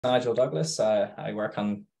Nigel Douglas. I work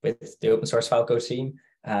with the open source Falco team,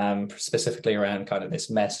 specifically around kind of this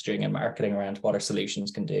messaging and marketing around what our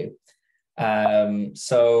solutions can do.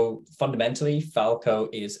 So fundamentally, Falco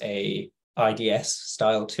is a IDS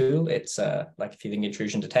style tool. It's like if you think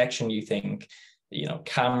intrusion detection, you think,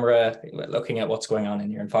 camera, looking at what's going on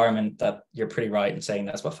in your environment, that you're pretty right in saying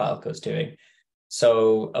that's what Falco is doing.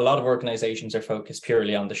 So a lot of organizations are focused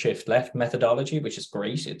purely on the shift left methodology, which is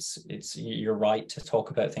great. You're right to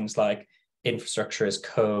talk about things like infrastructure as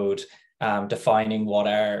code, defining what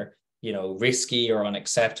are risky or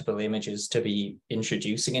unacceptable images to be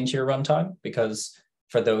introducing into your runtime. Because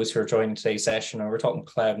for those who are joining today's session, we're talking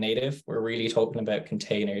cloud native, we're really talking about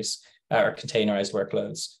containers or containerized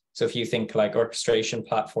workloads. So if you think like orchestration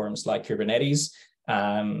platforms like Kubernetes,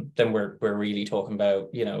 then we're really talking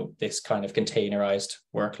about this kind of containerized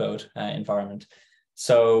workload environment.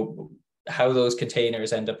 So how those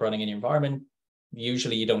containers end up running in your environment,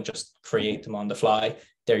 usually you don't just create them on the fly.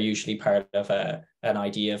 They're usually part of an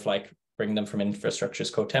idea of like bring them from infrastructure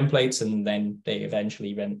as code templates, and then they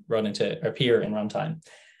eventually appear in runtime.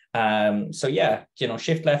 So yeah,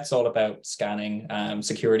 shift left is all about scanning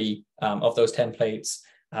security of those templates.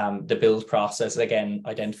 The build process, again,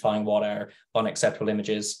 identifying what are unacceptable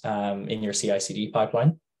images in your CI/CD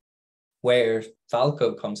pipeline. Where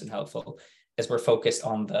Falco comes in helpful is we're focused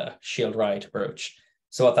on the shield right approach.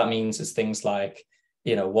 So what that means is things like,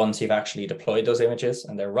 once you've actually deployed those images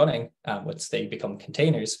and they're running, once they become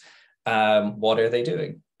containers, what are they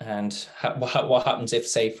doing? And what happens if,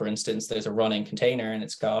 say, for instance, there's a running container and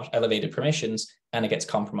it's got elevated permissions and it gets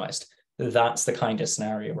compromised? That's the kind of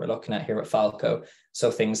scenario we're looking at here with Falco.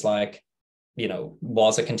 So things like,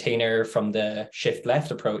 was a container from the shift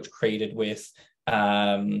left approach created with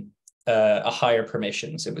a higher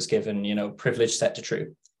permissions? It was given, privilege set to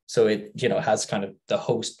true. So it, has kind of the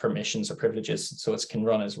host permissions or privileges, so it can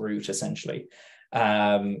run as root essentially.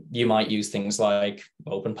 You might use things like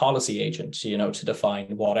open policy agent, to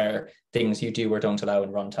define what are things you do or don't allow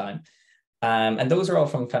in runtime. And those are all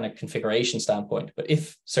from kind of configuration standpoint. But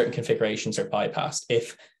if certain configurations are bypassed,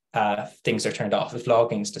 if things are turned off, if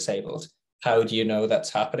logging is disabled, how do you know that's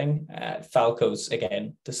happening? Falco's,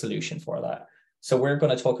 again, the solution for that. So we're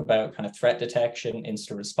going to talk about kind of threat detection,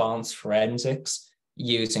 incident response, forensics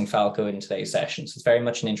using Falco in today's session. So it's very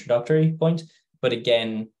much an introductory point. But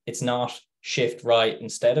again, it's not shift right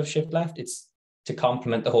instead of shift left. It's to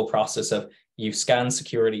complement the whole process of you scan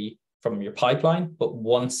security from your pipeline, but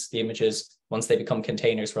once they become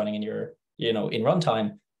containers running in your, in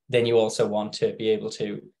runtime, then you also want to be able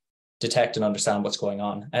to detect and understand what's going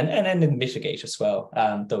on and then mitigate as well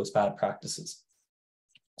those bad practices.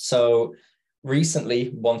 So recently,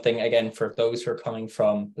 one thing, again, for those who are coming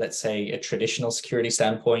from, let's say, a traditional security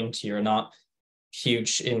standpoint, you're not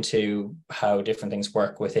huge into how different things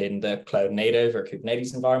work within the cloud native or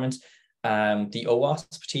Kubernetes environment. The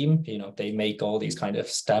OWASP team, they make all these kind of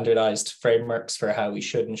standardized frameworks for how we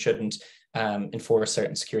should and shouldn't enforce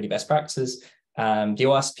certain security best practices. The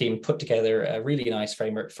OWASP team put together a really nice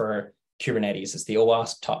framework for Kubernetes. It's the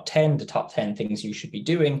OWASP top 10, the top 10 things you should be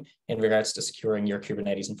doing in regards to securing your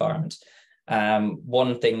Kubernetes environment.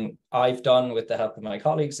 One thing I've done with the help of my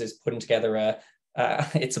colleagues is putting together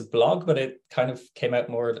it's a blog, but it kind of came out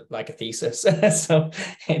more like a thesis. So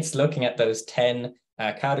it's looking at those 10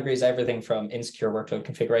 categories, everything from insecure workload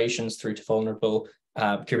configurations through to vulnerable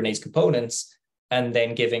Kubernetes components, and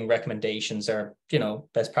then giving recommendations or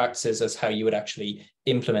best practices as how you would actually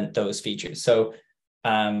implement those features. So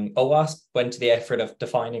OWASP went to the effort of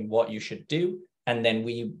defining what you should do, and then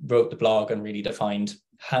we wrote the blog and really defined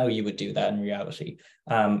how you would do that in reality.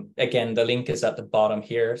 Again, the link is at the bottom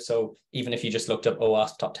here. So even if you just looked up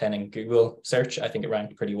OWASP top 10 in Google search, I think it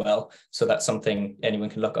ranked pretty well. So that's something anyone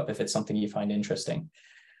can look up if it's something you find interesting.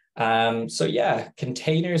 So yeah,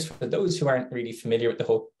 containers, for those who aren't really familiar with the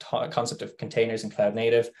whole concept of containers and cloud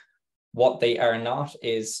native, what they are not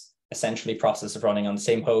is essentially process of running on the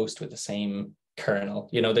same host with the same kernel.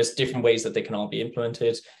 There's different ways that they can all be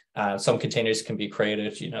implemented. Some containers can be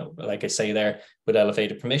created, like I say there, with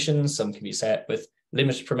elevated permissions. Some can be set with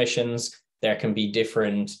limited permissions. There can be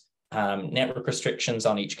different network restrictions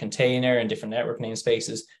on each container and different network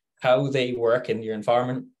namespaces. How they work in your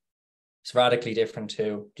environment is radically different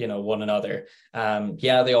to one another.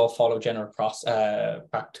 They all follow general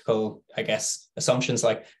practical, I guess, assumptions.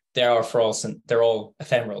 Like they're all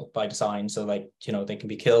ephemeral by design. So like, they can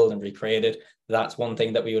be killed and recreated. That's one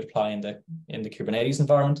thing that we would apply in the Kubernetes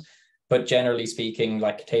environment. But generally speaking,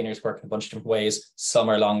 like containers work in a bunch of different ways. Some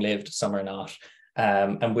are long-lived, some are not.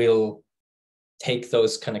 And we'll take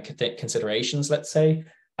those kind of considerations, let's say,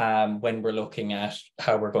 when we're looking at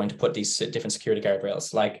how we're going to put these different security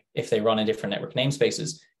guardrails. Like if they run in different network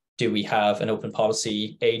namespaces, do we have an open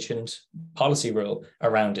policy agent policy rule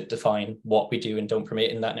around it, define what we do and don't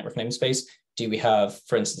permit in that network namespace? Do we have,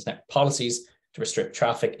 for instance, network policies to restrict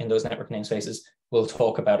traffic in those network namespaces? We'll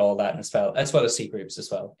talk about all that as well as C groups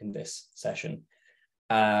as well in this session.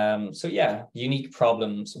 So yeah, unique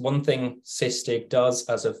problems. One thing Sysdig does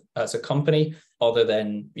as a company, other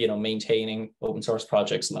than maintaining open source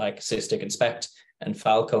projects like Sysdig Inspect and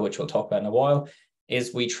Falco, which we'll talk about in a while,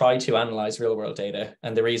 is we try to analyze real world data.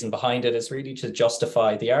 And the reason behind it is really to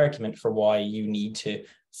justify the argument for why you need to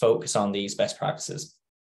focus on these best practices.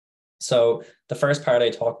 So the first part I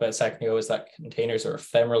talked about a second ago is that containers are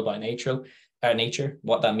ephemeral by nature.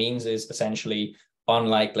 What that means is essentially,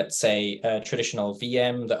 unlike, let's say, a traditional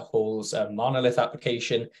VM that holds a monolith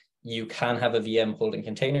application, you can have a VM holding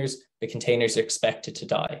containers. The containers are expected to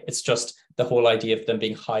die. It's just the whole idea of them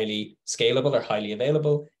being highly scalable or highly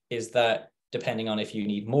available is that depending on if you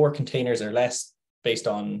need more containers or less based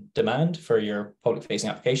on demand for your public-facing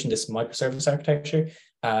application, this microservice architecture,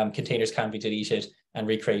 containers can be deleted and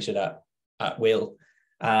recreated at will.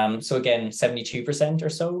 So again, 72% or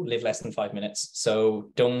so live less than 5 minutes.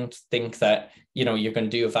 So don't think that, you're going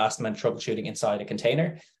to do a vast amount of troubleshooting inside a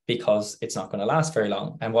container, because it's not going to last very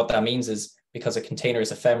long. And what that means is, because a container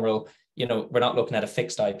is ephemeral, we're not looking at a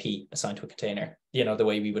fixed IP assigned to a container, the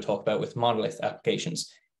way we would talk about with monolith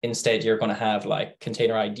applications. Instead, you're going to have like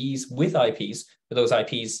container IDs with IPs, but those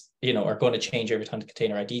IPs, are going to change every time the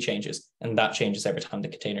container ID changes, and that changes every time the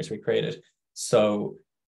container is recreated. So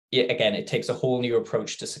again, it takes a whole new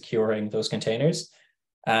approach to securing those containers.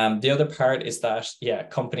 The other part is that,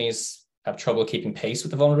 companies have trouble keeping pace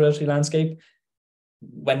with the vulnerability landscape.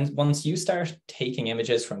 Once you start taking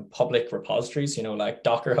images from public repositories, like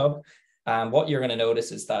Docker Hub, what you're going to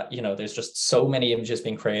notice is that, there's just so many images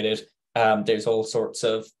being created. There's all sorts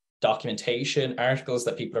of documentation, articles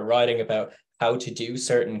that people are writing about how to do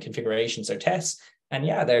certain configurations or tests. And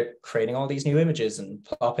they're creating all these new images and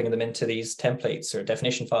plopping them into these templates or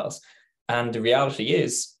definition files. And the reality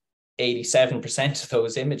is 87% of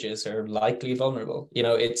those images are likely vulnerable.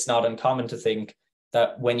 It's not uncommon to think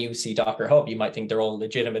that when you see Docker Hub, you might think they're all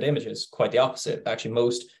legitimate images. Quite the opposite. Actually,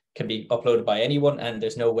 most can be uploaded by anyone, and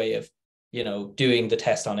there's no way of, doing the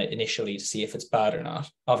test on it initially to see if it's bad or not.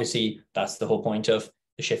 Obviously, that's the whole point of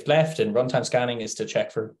the shift left and runtime scanning, is to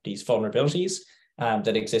check for these vulnerabilities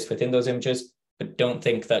that exist within those images. But don't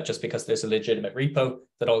think that just because there's a legitimate repo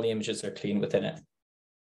that all the images are clean within it.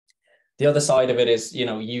 The other side of it is,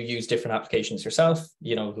 you use different applications yourself,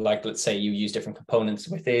 like let's say you use different components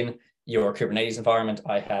within your Kubernetes environment.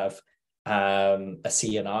 I have a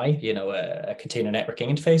CNI, a container networking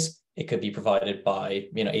interface. It could be provided by,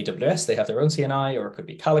 AWS. They have their own CNI, or it could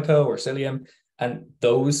be Calico or Cilium. And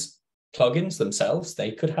those plugins themselves,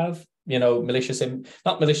 they could have, not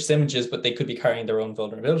malicious images, but they could be carrying their own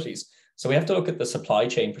vulnerabilities. So we have to look at the supply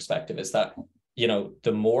chain perspective, is that,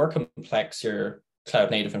 the more complex your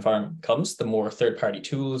cloud native environment becomes, the more third-party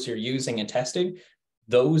tools you're using and testing,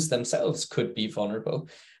 those themselves could be vulnerable.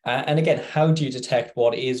 And again, how do you detect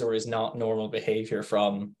what is or is not normal behavior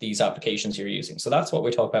from these applications you're using? So that's what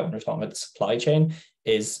we talk about when we're talking about the supply chain,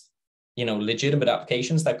 is, legitimate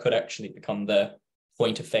applications that could actually become the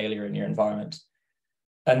point of failure in your environment.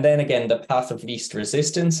 And then again, the path of least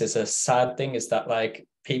resistance is a sad thing, is that like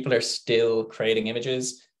people are still creating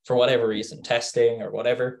images for whatever reason, testing or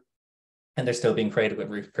whatever, and they're still being created with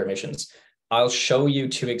root permissions. I'll show you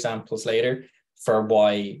 2 examples later for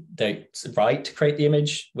why it's right to create the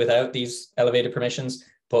image without these elevated permissions,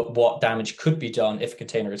 but what damage could be done if a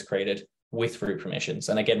container is created with root permissions.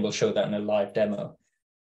 And again, we'll show that in a live demo.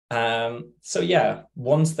 So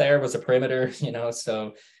once there was a perimeter, in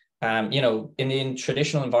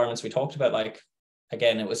traditional environments we talked about, like,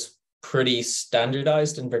 again, it was pretty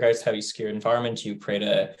standardized in regards to how you secure environment. You create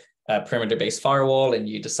a perimeter-based firewall, and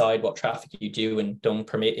you decide what traffic you do and don't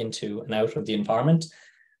permit into and out of the environment.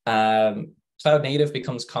 Cloud native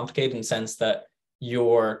becomes complicated in the sense that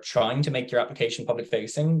you're trying to make your application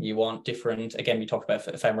public-facing. You want different, again, we talked about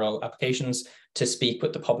ephemeral applications to speak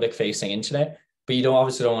with the public-facing internet, but you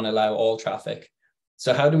obviously don't want to allow all traffic.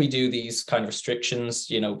 So how do we do these kind of restrictions?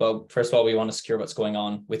 Well, first of all, we want to secure what's going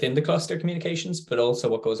on within the cluster communications, but also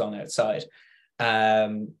what goes on outside.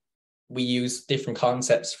 We use different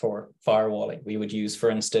concepts for firewalling. We would use,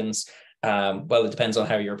 for instance, well, it depends on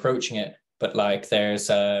how you're approaching it, but like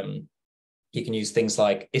there's, you can use things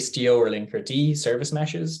like Istio or Linkerd service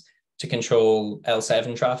meshes to control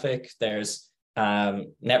L7 traffic. There's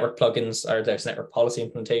network plugins, or there's network policy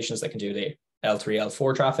implementations that can do the L3,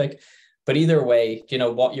 L4 traffic. But either way,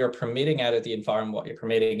 what you're permitting out of the environment, what you're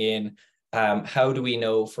permitting in, how do we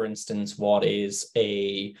know, for instance, what is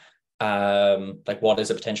a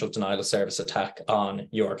potential denial of service attack on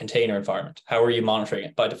your container environment? How are you monitoring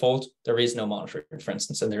it? By default, there is no monitoring, for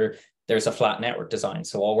instance, and there's a flat network design.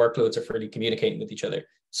 So all workloads are freely communicating with each other.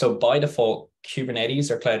 So by default, Kubernetes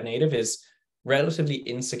or cloud native is relatively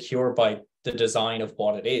insecure by the design of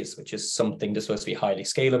what it is, which is something that's supposed to be highly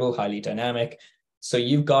scalable, highly dynamic. So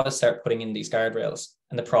you've got to start putting in these guardrails.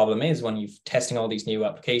 And the problem is when you're testing all these new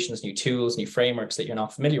applications, new tools, new frameworks that you're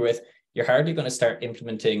not familiar with, you're hardly going to start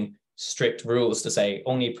implementing strict rules to say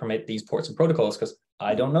only permit these ports and protocols, because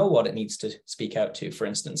I don't know what it needs to speak out to, for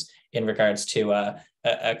instance, in regards to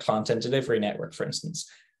a content delivery network, for instance.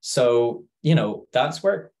 So, that's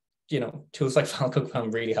where, tools like Falco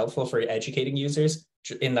become really helpful for educating users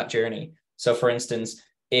in that journey. So for instance,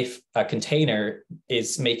 if a container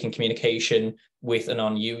is making communication with an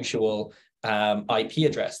unusual IP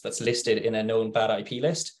address that's listed in a known bad IP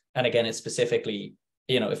list, and again, it's specifically,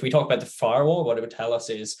 if we talk about the firewall, what it would tell us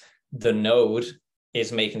is the node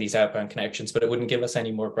is making these outbound connections, but it wouldn't give us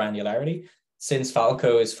any more granularity. Since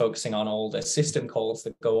Falco is focusing on all the system calls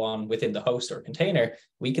that go on within the host or container,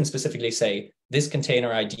 we can specifically say this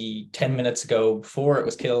container ID 10 minutes ago, before it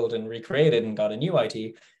was killed and recreated and got a new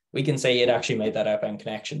ID, we can say it actually made that outbound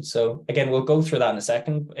connection. So again, we'll go through that in a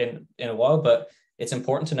second, in a while, but it's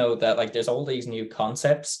important to know that there's all these new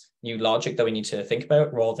concepts, new logic that we need to think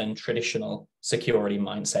about rather than traditional security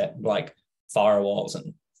mindset, like firewalls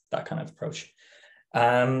and that kind of approach.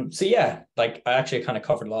 So yeah, I actually kind of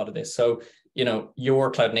covered a lot of this. So,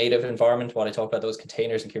 your cloud native environment, what I talked about, those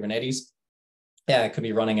containers and Kubernetes, yeah, it could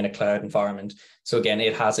be running in a cloud environment. So again,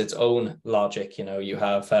 it has its own logic. You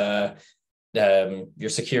have your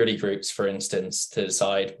security groups, for instance, to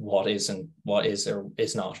decide what is or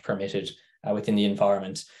is not permitted within the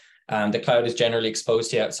environment. The cloud is generally exposed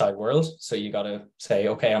to the outside world. So you got to say,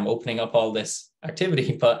 okay, I'm opening up all this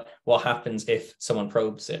activity, but what happens if someone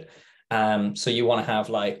probes it? So you want to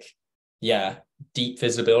have deep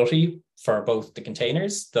visibility for both the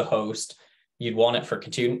containers, the host. You'd want it for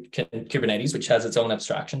Kubernetes, which has its own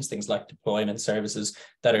abstractions, things like deployment services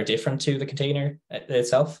that are different to the container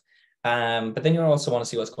itself. But then you also want to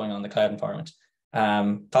see what's going on in the cloud environment.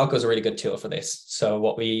 Falco is a really good tool for this.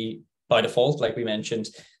 So by default, like we mentioned,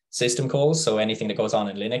 system calls, so anything that goes on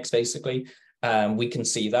in Linux, basically, we can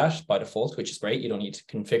see that by default, which is great. You don't need to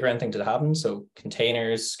configure anything to happen. So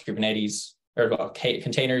containers, Kubernetes,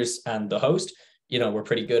 containers and the host, we're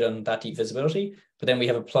pretty good on that deep visibility. But then we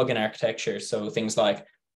have a plugin architecture. So things like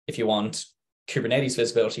if you want Kubernetes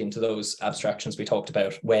visibility into those abstractions we talked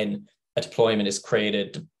about when a deployment is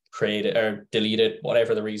created or deleted,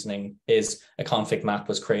 whatever the reasoning is, a config map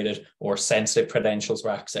was created or sensitive credentials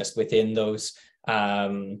were accessed within those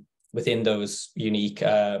unique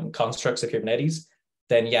constructs of Kubernetes,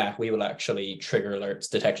 then yeah, we will actually trigger alerts,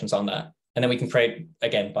 detections on that. And then we can create,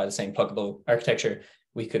 again, by the same pluggable architecture,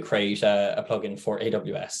 we could create a plugin for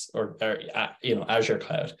AWS or Azure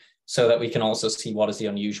Cloud, so that we can also see what is the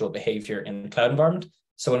unusual behavior in the cloud environment.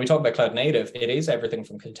 So when we talk about cloud native, it is everything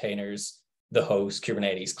from containers, the host,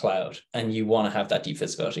 Kubernetes, cloud, and you want to have that deep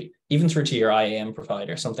visibility, even through to your IAM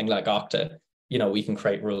provider, something like Okta. We can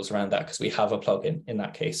create rules around that because we have a plugin in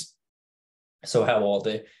that case. So how all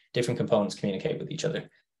the different components communicate with each other.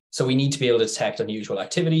 So we need to be able to detect unusual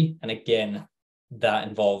activity. And again, that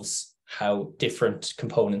involves how different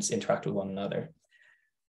components interact with one another.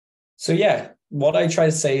 So yeah, what I try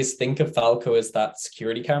to say is think of Falco as that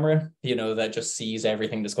security camera, that just sees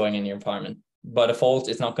everything that's going in your environment. By default,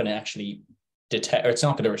 it's not going to actually detect, or it's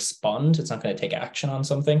not going to respond. It's not going to take action on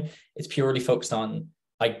something. It's purely focused on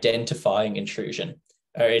identifying intrusion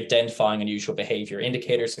or identifying unusual behavior,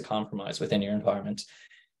 indicators of compromise within your environment.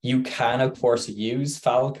 You can, of course, use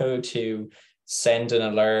Falco to send an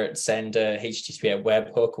alert, send a HTTP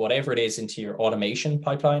webhook, whatever it is, into your automation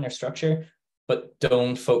pipeline or structure, but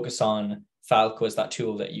don't focus on Falco as that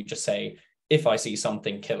tool that you just say, if I see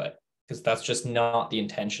something, kill it, because that's just not the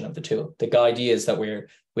intention of the tool. The idea is that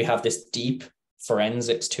we have this deep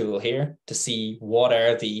forensics tool here to see what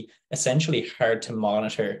are the essentially hard to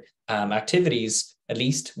monitor activities, at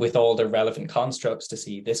least with all the relevant constructs, to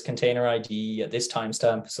see this container ID at this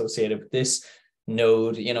timestamp associated with this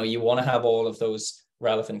node. You want to have all of those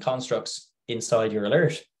relevant constructs inside your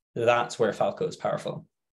alert. That's where Falco is powerful.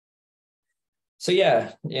 So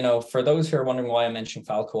yeah, for those who are wondering why I mention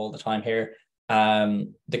Falco all the time here,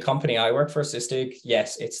 the company I work for, Sysdig,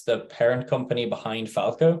 yes, it's the parent company behind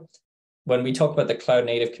Falco. When we talk about the Cloud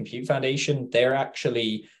Native Compute Foundation, they're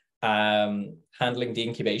actually handling the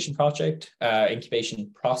incubation process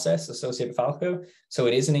associated with Falco. So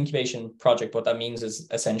it is an incubation project. What that means is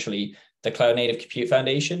essentially the Cloud Native Compute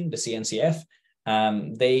Foundation, the CNCF,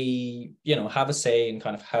 they, have a say in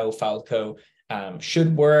kind of how Falco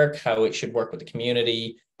should work, how it should work with the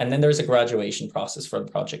community. And then there's a graduation process for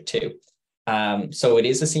the project too. So it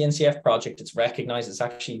is a CNCF project. It's recognized. It's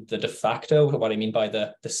actually the de facto, what I mean by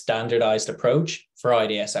the standardized approach for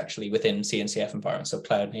IDS actually within CNCF environments, so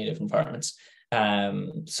cloud native environments.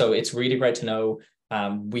 So it's really great to know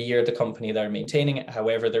we are the company that are maintaining it.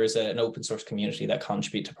 However, there is an open source community that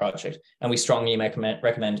contribute to the project. And we strongly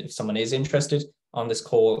recommend if someone is interested on this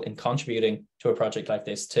call in contributing to a project like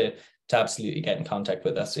this to absolutely get in contact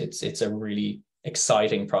with us. It's a really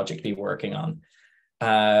exciting project to be working on.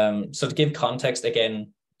 So to give context,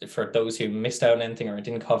 again, for those who missed out on anything or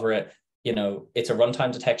didn't cover it, it's a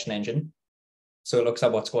runtime detection engine. So it looks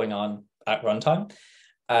at what's going on at runtime.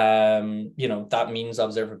 That means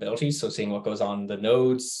observability. So seeing what goes on in the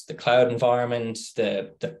nodes, the cloud environment,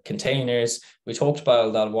 the containers. We talked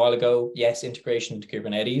about that a while ago. Yes, integration into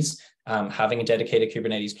Kubernetes, having a dedicated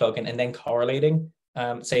Kubernetes plugin, and then correlating,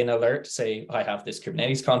 say an alert, say I have this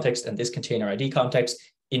Kubernetes context and this container ID context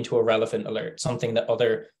into a relevant alert, something that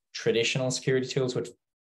other traditional security tools would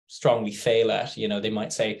strongly fail at. They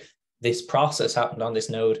might say this process happened on this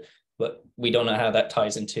node, but we don't know how that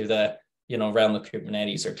ties into the realm of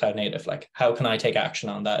Kubernetes or cloud native. Like, how can I take action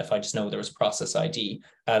on that if I just know there was a process ID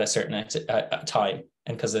at a certain time?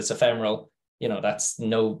 And because it's ephemeral, that's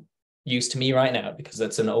no use to me right now because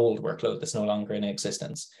it's an old workload that's no longer in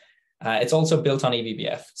existence. It's also built on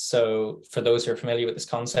eBPF. So for those who are familiar with this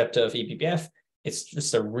concept of eBPF, it's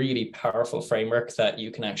just a really powerful framework that you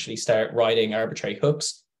can actually start writing arbitrary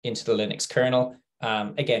hooks into the Linux kernel.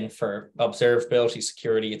 Again, for observability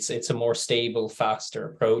security, it's a more stable, faster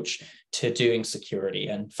approach to doing security.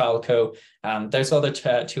 And Falco, there's other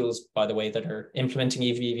tools, by the way, that are implementing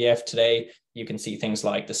eBPF today. You can see things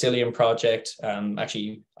like the Cilium project.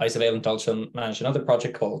 Actually, Isovalent also manage another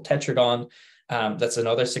project called Tetragon. That's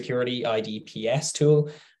another security IDPS tool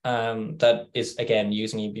that is, again,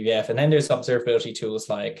 using eBPF. And then there's observability tools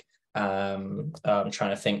like, I'm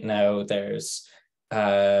trying to think now, there's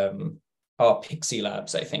Pixie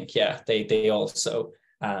Labs, I think. Yeah, they also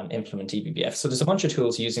implement eBPF. So there's a bunch of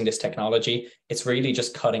tools using this technology. It's really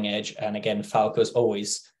just cutting edge. And again, Falco is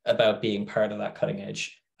always about being part of that cutting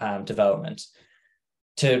edge development.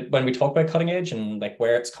 When we talk about cutting edge and like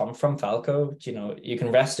where it's come from, Falco, you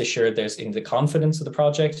can rest assured there's in the confidence of the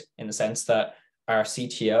project, in the sense that our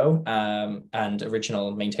CTO and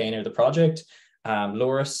original maintainer of the project,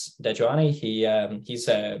 Loris Dejuani,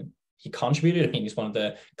 he contributed. I mean, he's one of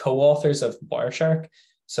the co-authors of Wireshark.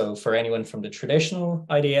 So for anyone from the traditional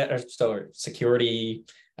idea or security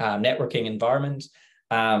networking environment,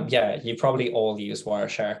 you probably all use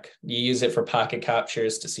Wireshark. You use it for packet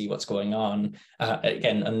captures to see what's going on.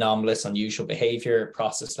 Again, anomalous, unusual behavior,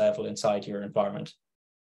 process level inside your environment.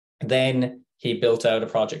 Then he built out a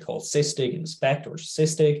project called Sysdig Inspect, or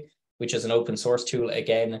Sysdig, which is an open source tool,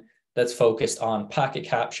 again, that's focused on packet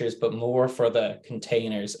captures, but more for the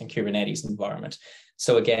containers and Kubernetes environment.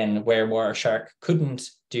 So again, where Wireshark couldn't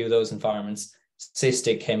do those environments,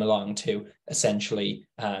 Sysdig came along to essentially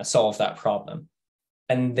solve that problem.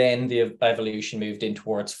 And then the evolution moved in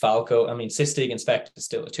towards Falco. I mean, Sysdig Inspect is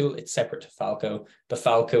still a tool. It's separate to Falco, but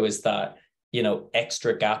Falco is that,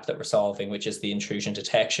 extra gap that we're solving, which is the intrusion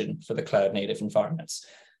detection for the cloud native environments.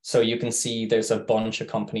 So you can see there's a bunch of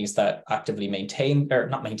companies that actively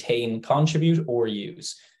contribute or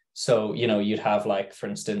use. So, you'd have, like, for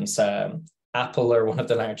instance, Apple are one of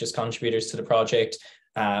the largest contributors to the project,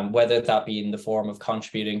 whether that be in the form of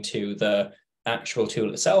contributing to the actual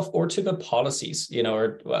tool itself or to the policies,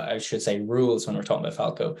 or I should say rules when we're talking about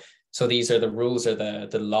Falco. So these are the rules, or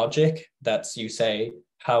the logic that's, you say,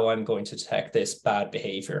 how I'm going to detect this bad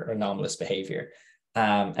behavior or anomalous behavior.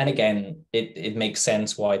 And again, it makes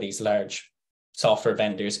sense why these large software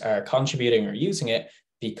vendors are contributing or using it,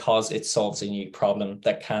 because it solves a unique problem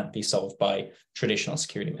that can't be solved by traditional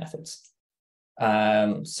security methods.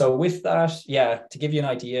 So with that, to give you an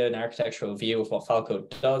idea, an architectural view of what Falco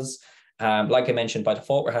does, like I mentioned, by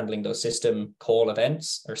default, we're handling those system call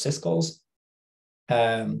events, or syscalls.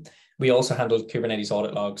 We also handle Kubernetes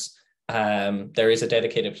audit logs. There is a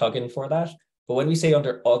dedicated plugin for that. But when we say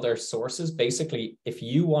under other sources, basically, if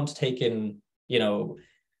you want to take in,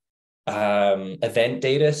 event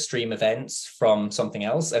data, stream events from something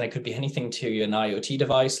else, and it could be anything to an IoT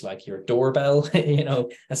device like your doorbell,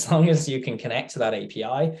 as long as you can connect to that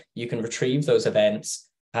API, you can retrieve those events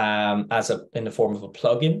in the form of a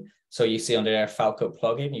plugin. So you see under there Falco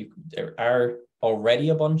plugin, there are already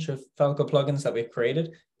a bunch of Falco plugins that we've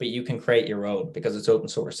created, but you can create your own because it's open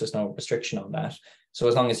source. There's no restriction on that. So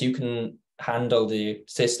as long as you can handle the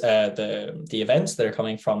events that are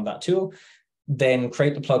coming from that tool, then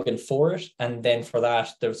create the plugin for it. And then for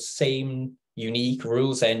that, the same unique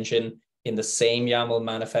rules engine in the same YAML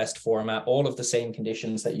manifest format, all of the same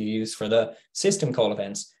conditions that you use for the system call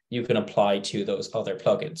events, you can apply to those other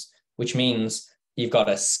plugins, which means you've got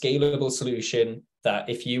a scalable solution that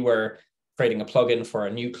if you were creating a plugin for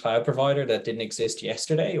a new cloud provider that didn't exist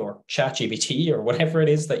yesterday, or ChatGPT or whatever it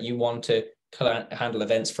is that you want to handle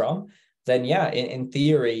events from, then yeah, in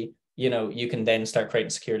theory, you can then start creating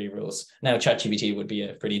security rules. Now, ChatGPT would be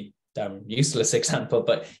a pretty useless example,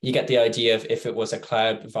 but you get the idea of if it was a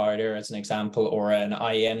cloud provider as an example, or an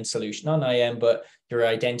IAM solution, not an IAM, but your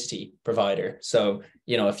identity provider. So,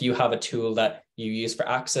 if you have a tool that you use for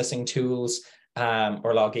accessing tools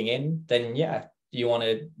or logging in, then yeah, you want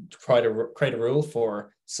to try to create a rule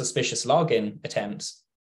for suspicious login attempts.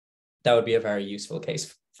 That would be a very useful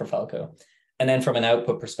case for Falco. And then from an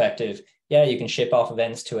output perspective, yeah, you can ship off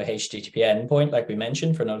events to a HTTP endpoint, like we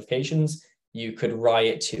mentioned, for notifications. You could write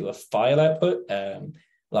it to a file output, and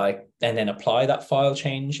then apply that file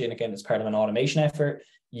change. And again, it's part of an automation effort.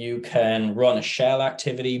 You can run a shell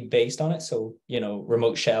activity based on it. So,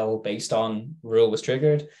 remote shell based on rule was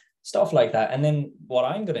triggered, stuff like that. And then what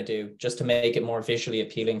I'm going to do, just to make it more visually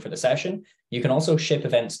appealing for the session, you can also ship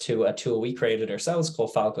events to a tool we created ourselves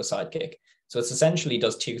called Falco Sidekick. So it essentially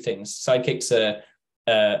does two things. Sidekick's a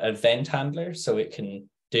event handler, so it can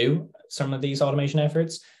do some of these automation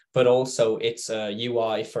efforts, but also it's a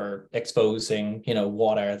UI for exposing,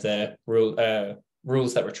 what are the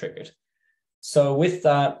rules that were triggered. So with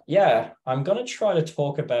that, yeah, I'm going to try to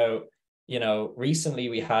talk about, recently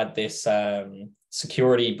we had this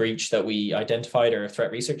security breach that we identified, our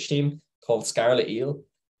threat research team, called Scarlet Eel.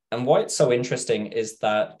 And why it's so interesting is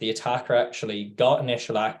that the attacker actually got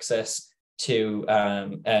initial access to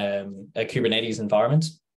a Kubernetes environment.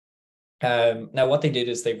 Now, what they did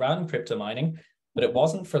is they ran crypto mining, but it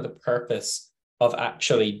wasn't for the purpose of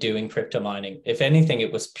actually doing crypto mining. If anything,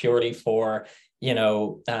 it was purely for,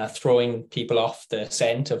 throwing people off the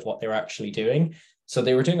scent of what they were actually doing. So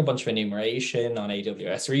they were doing a bunch of enumeration on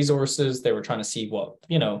AWS resources. They were trying to see what,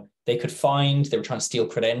 they could find. They were trying to steal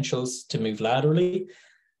credentials to move laterally.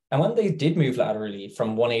 And when they did move laterally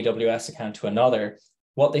from one AWS account to another,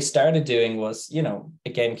 what they started doing was,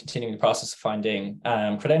 again, continuing the process of finding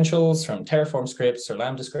credentials from Terraform scripts or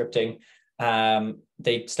Lambda scripting.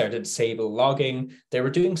 They started to disable logging. They were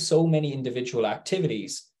doing so many individual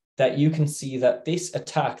activities that you can see that this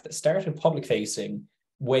attack that started public facing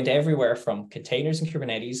went everywhere from containers and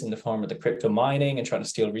Kubernetes in the form of the crypto mining and trying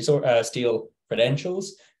to steal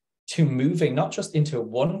credentials, to moving not just into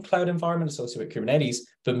one cloud environment associated with Kubernetes,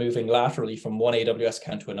 but moving laterally from one AWS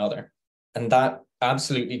account to another. And that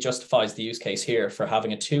absolutely justifies the use case here for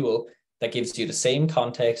having a tool that gives you the same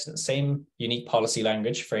context and the same unique policy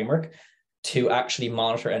language framework to actually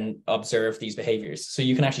monitor and observe these behaviors. So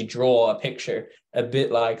you can actually draw a picture a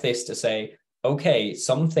bit like this to say, okay,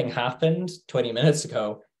 something happened 20 minutes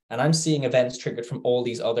ago, and I'm seeing events triggered from all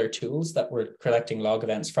these other tools that we're collecting log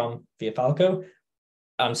events from via Falco.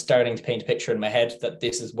 I'm starting to paint a picture in my head that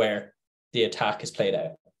this is where the attack is played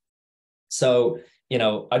out. So, I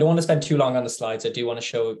don't want to spend too long on the slides. I do want to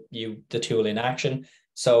show you the tool in action.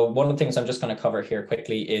 So one of the things I'm just going to cover here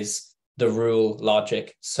quickly is the rule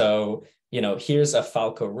logic. So, here's a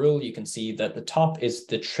Falco rule. You can see that the top is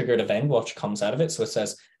the triggered event, which comes out of it. So it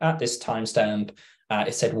says at this timestamp,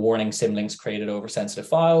 it said warning symlinks created over sensitive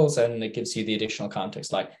files, and it gives you the additional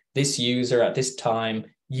context, like this user at this time,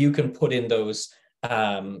 you can put in those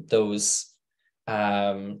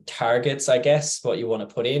targets, I guess, what you want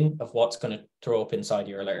to put in of what's going to throw up inside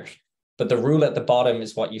your alert. But the rule at the bottom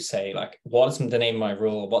is what you say, like, what's the name of my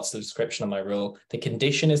rule? What's the description of my rule? The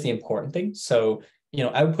condition is the important thing. So,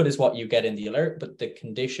 output is what you get in the alert, but the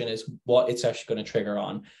condition is what it's actually going to trigger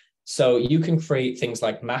on. So you can create things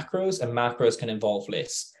like macros, and macros can involve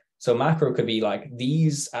lists. So macro could be like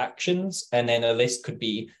these actions, and then a list could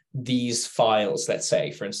be these files, let's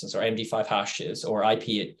say, for instance, or MD5 hashes or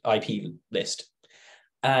IP list.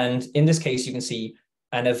 And in this case, you can see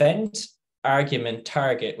an event argument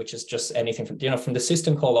target, which is just anything from the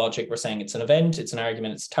system call logic. We're saying it's an event, it's an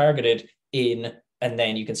argument, it's targeted in, and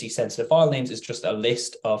then you can see sensitive file names is just a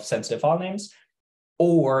list of sensitive file names,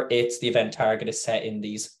 or it's the event target is set in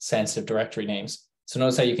these sensitive directory names. So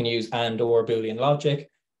notice how you can use and or Boolean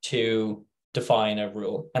logic to define a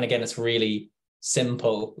rule. And again, it's really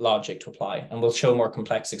simple logic to apply, and we'll show more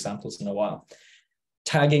complex examples in a while.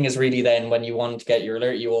 Tagging is really then when you want to get your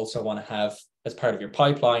alert, you also want to have, as part of your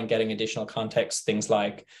pipeline, getting additional context, things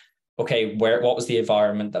like, okay, what was the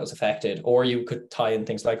environment that was affected? Or you could tie in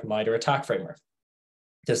things like MITRE ATT&CK framework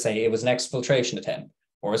to say it was an exfiltration attempt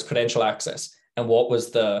or was credential access, and what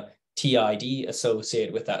was the TID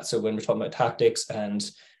associated with that. So when we're talking about tactics and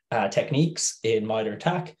techniques in MITRE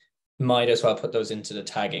ATT&CK, might as well put those into the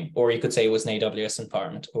tagging. Or you could say it was an AWS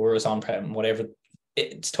environment or it was on-prem, whatever.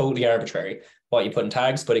 It's totally arbitrary what you put in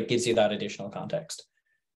tags, but it gives you that additional context.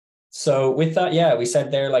 So with that, yeah, we said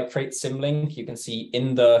there, like create symlink. You can see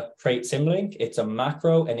in the create symlink, it's a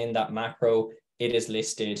macro, and in that macro, it is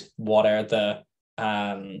listed what are the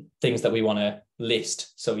things that we want to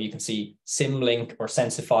list. So you can see symlink or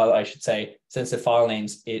sensitive file, I should say, sensitive file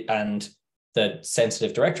names and the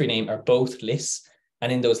sensitive directory name are both lists.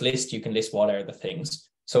 And in those lists, you can list what are the things.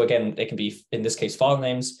 So again, they can be, in this case, file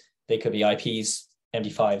names. They could be IPs,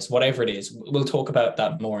 MD5s, whatever it is. We'll talk about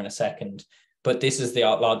that more in a second. But this is the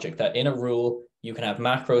logic that in a rule, you can have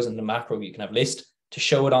macros, and the macro you can have list. To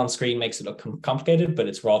show it on screen makes it look complicated, but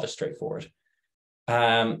it's rather straightforward.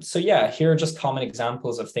 So yeah, here are just common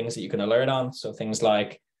examples of things that you can alert on. So things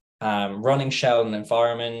like running shell in an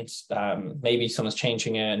environment, maybe someone's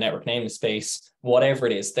changing a network namespace, whatever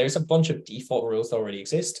it is. There's a bunch of default rules that already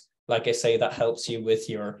exist. Like I say, that helps you with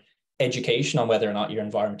your education on whether or not your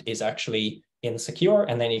environment is actually insecure.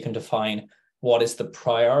 And then you can define what is the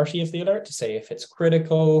priority of the alert to say if it's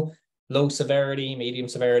critical, low severity, medium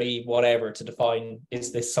severity, whatever, to define,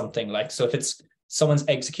 is this something like, so if it's someone's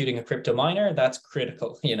executing a crypto miner, that's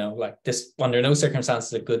critical, like this under no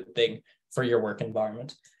circumstances a good thing for your work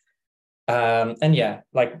environment. And yeah,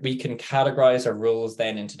 like we can categorize our rules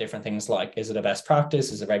then into different things like, is it a best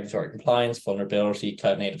practice? Is it regulatory compliance, vulnerability,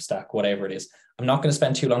 cloud native stack, whatever it is. I'm not going to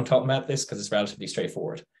spend too long talking about this because it's relatively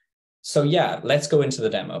straightforward. So yeah, let's go into the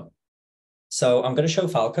demo. So I'm going to show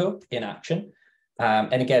Falco in action.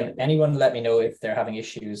 And again, anyone let me know if they're having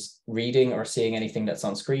issues reading or seeing anything that's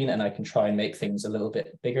on screen, and I can try and make things a little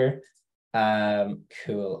bit bigger.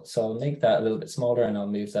 Cool. So I'll make that a little bit smaller and I'll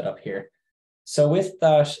move that up here. So with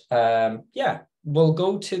that, yeah, we'll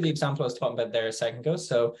go to the example I was talking about there a second ago.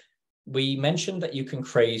 So we mentioned that you can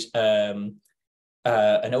create an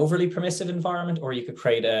overly permissive environment, or you could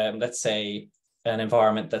create, let's say, an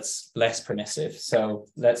environment that's less permissive. So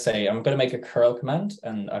let's say I'm going to make a curl command,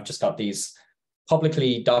 and I've just got these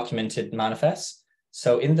publicly documented manifests.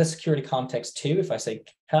 So in the security context 2, if I say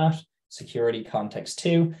cat security context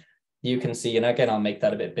 2, you can see, and again, I'll make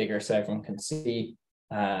that a bit bigger so everyone can see.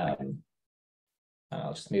 I'll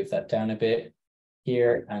just move that down a bit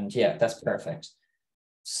here. And yeah, that's perfect.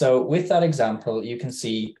 So with that example, you can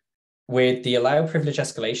see with the allow privilege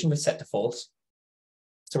escalation with set defaults.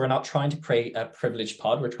 So we're not trying to create a privileged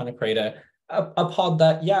pod. We're trying to create a pod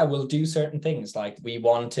that, yeah, will do certain things. Like we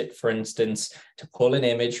want it, for instance, to pull an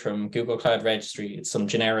image from Google Cloud Registry. It's some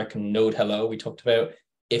generic node hello we talked about.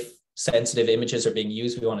 If sensitive images are being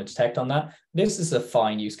used, we want to detect on that. This is a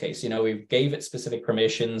fine use case. We gave it specific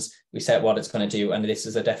permissions. We set what it's going to do. And this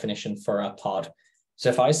is a definition for a pod. So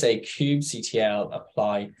if I say kubectl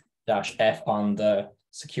apply -f on the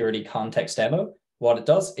security context demo, what it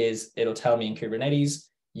does is it'll tell me in Kubernetes,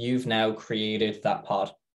 you've now created that pod.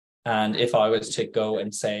 And if I was to go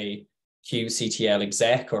and say kubectl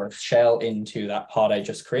exec or shell into that pod I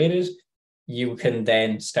just created, you can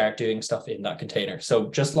then start doing stuff in that container. So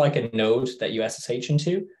just like a node that you SSH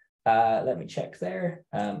into, let me check there.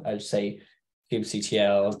 I'll just say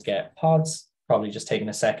kubectl get pods, probably just taking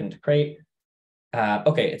a second to create.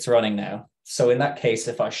 Okay, it's running now. So in that case,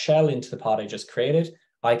 if I shell into the pod I just created,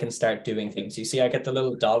 I can start doing things. You see, I get the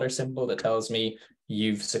little dollar symbol that tells me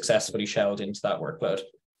you've successfully shelled into that workload.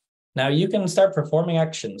 Now you can start performing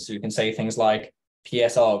actions. So you can say things like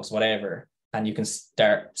psaugs, whatever, and you can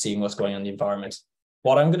start seeing what's going on in the environment.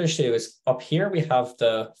 What I'm going to show is up here, we have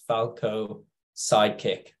the Falco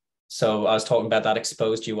sidekick. So I was talking about that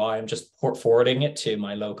exposed UI. I'm just forwarding it to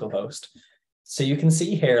my local host. So you can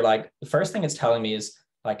see here, like the first thing it's telling me is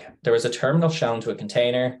like there was a terminal shell into a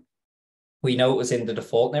container. We know it was in the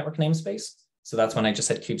default network namespace. So that's when I just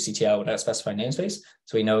said kubectl without specifying namespace.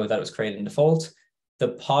 So we know that it was created in default. The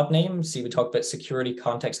pod name, see, we talked about security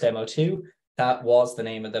context demo 2. That was the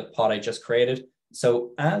name of the pod I just created.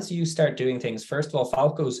 So as you start doing things, first of all,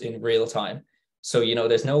 Falco's in real time. So,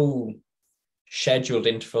 there's no scheduled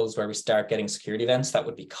intervals where we start getting security events. That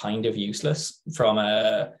would be kind of useless from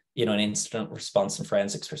an incident response and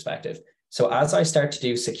forensics perspective. So as I start to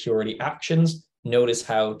do security actions, notice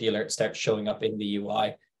how the alert starts showing up in the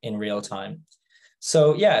UI in real time.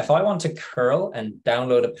 So yeah, if I want to curl and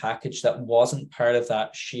download a package that wasn't part of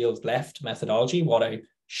that shield left methodology, what I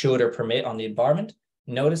should or permit on the environment,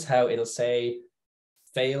 notice how it'll say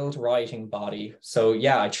failed writing body. So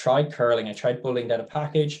yeah, I tried curling, I tried bullying down a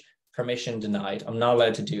package, permission denied. I'm not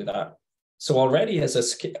allowed to do that. So already as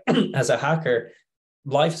a hacker,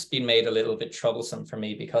 life's been made a little bit troublesome for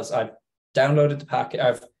me because I've downloaded the packet,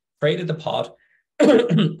 I've created the pod,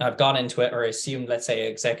 I've gone into it or assumed, let's say,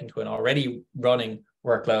 exec into an already running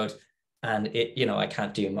workload, and it, I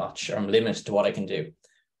can't do much, or I'm limited to what I can do.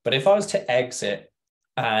 But if I was to exit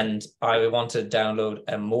and I want to download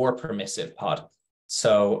a more permissive pod,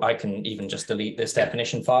 so I can even just delete this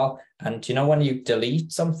definition file. And when you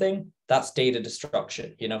delete something, that's data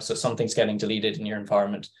destruction, so something's getting deleted in your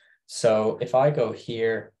environment. So if I go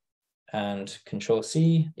here and Control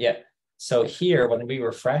C, yeah. So here, when we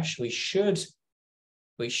refresh, we should,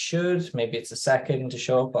 maybe it's a second to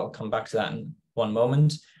show up. I'll come back to that in one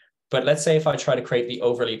moment. But let's say if I try to create the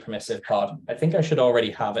overly permissive pod, I think I should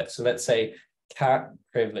already have it. So let's say cat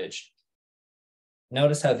privileged.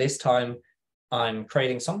 Notice how this time I'm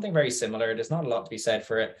creating something very similar. There's not a lot to be said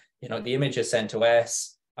for it. The image is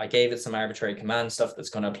CentOS. I gave it some arbitrary command stuff that's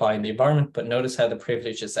going to apply in the environment, but notice how the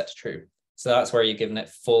privilege is set to true. So that's where you're giving it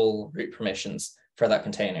full root permissions for that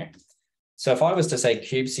container. So if I was to say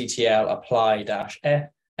kubectl apply -f,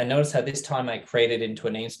 and notice how this time I created into a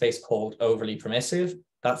namespace called overly permissive,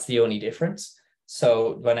 that's the only difference.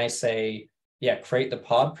 So when I say, yeah, create the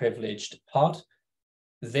pod privileged pod,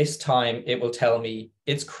 this time it will tell me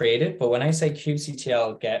it's created. But when I say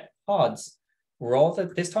kubectl get pods,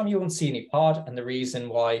 this time you won't see any pod. And the reason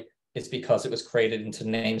why is because it was created into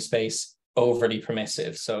namespace overly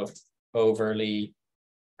permissive. So overly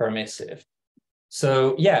permissive.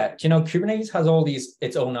 So yeah, Kubernetes has all these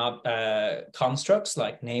its own constructs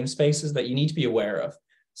like namespaces that you need to be aware of.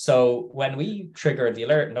 So when we trigger the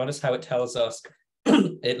alert, notice how it tells us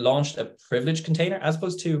it launched a privileged container as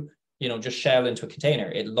opposed to, just shell into a container.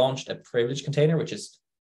 It launched a privileged container, which is,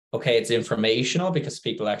 okay, it's informational because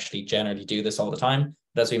people actually generally do this all the time.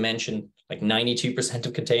 But as we mentioned, like 92%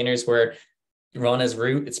 of containers were run as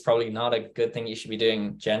root. It's probably not a good thing you should be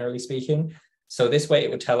doing, generally speaking. So this way it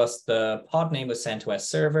would tell us the pod name was CentOS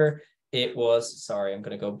server. It was, sorry, I'm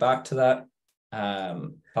going to go back to that.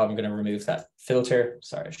 I'm going to remove that filter.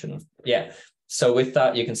 Sorry, I shouldn't. Yeah. So with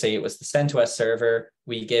that, you can see it was the CentOS server.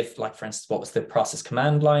 We give, like, for instance, what was the process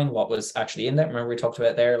command line, what was actually in there. Remember we talked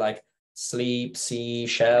about there, like sleep, C,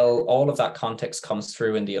 shell, all of that context comes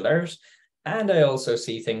through in the alert. And I also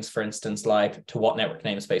see things, for instance, like to what network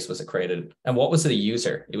namespace was it created and what was the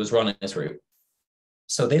user? It was running as root.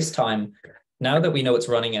 So this time, now that we know it's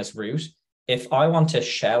running as root, if I want to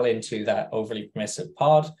shell into that overly permissive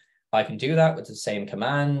pod, I can do that with the same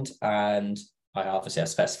command. And I obviously have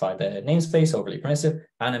specified the namespace, overly permissive,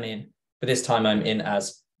 and I'm in. But this time I'm in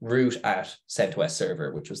as root at CentOS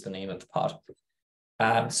server, which was the name of the pod.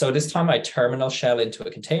 So this time I terminal shell into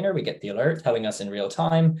a container. We get the alert telling us in real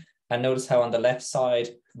time. And notice how on the left side,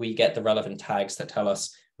 we get the relevant tags that tell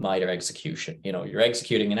us MITRE execution. You're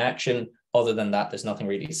executing an action. Other than that, there's nothing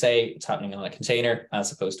really to say. It's happening on a container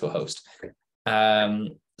as opposed to a host.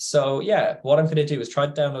 So yeah, what I'm going to do is try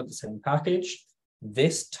to download the same package.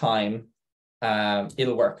 This time,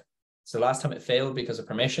 it'll work. So last time it failed because of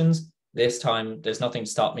permissions. This time, there's nothing to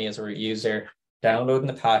stop me as a root user downloading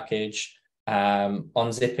the package,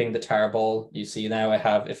 unzipping the tarball. You see now I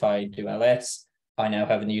have, if I do ls, I now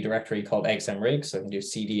have a new directory called exemrig. So I can do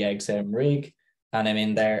cd exemrig. And I'm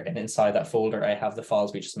in there, and inside that folder, I have the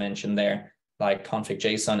files we just mentioned there, like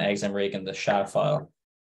config.json, exemrig, and the SHA file.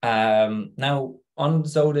 Now,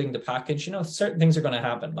 unloading the package, certain things are going to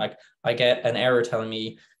happen. Like I get an error telling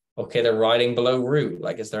me, okay, they're writing below root.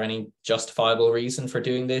 Like, is there any justifiable reason for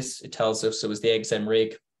doing this? It tells us it was the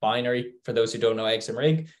exemrig binary. For those who don't know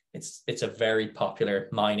exemrig, it's a very popular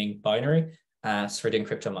mining binary for doing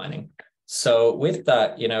crypto mining. So with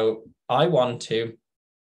that, I want to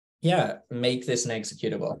make this an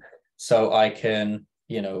executable. So I can,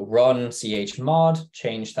 run chmod,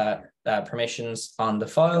 change that permissions on the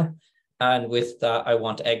file. And with that, I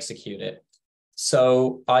want to execute it.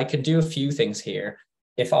 So I can do a few things here.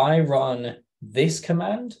 If I run this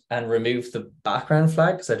command and remove the background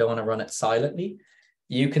flag, because I don't want to run it silently,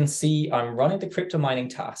 you can see I'm running the crypto mining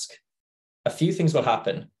task. A few things will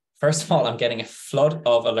happen. First of all, I'm getting a flood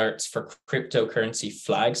of alerts for cryptocurrency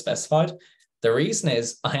flag specified. The reason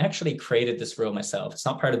is I actually created this rule myself. It's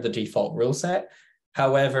not part of the default rule set.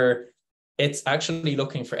 However, it's actually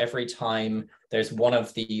looking for every time there's one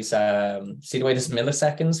of these, see the way this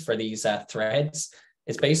milliseconds for these threads,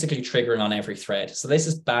 it's basically triggering on every thread. So this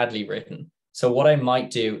is badly written. So what I might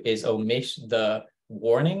do is omit the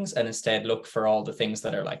warnings and instead look for all the things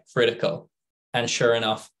that are like critical. And sure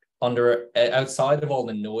enough, outside of all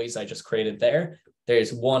the noise I just created there,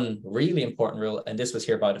 there's one really important rule, and this was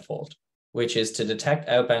here by default, which is to detect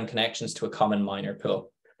outbound connections to a common miner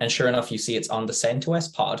pool. And sure enough, you see it's on the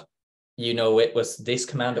CentOS pod. You know, it was this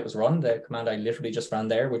command that was run, the command I literally just ran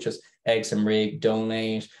there, which is examrig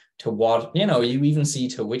donate to what, you know, you even see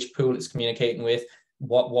to which pool it's communicating with,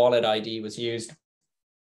 what wallet ID was used.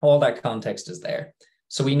 All that context is there.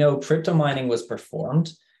 So we know crypto mining was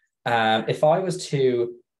performed. If I was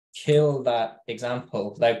to kill that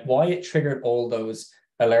example, like why it triggered all those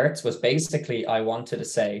alerts was basically I wanted to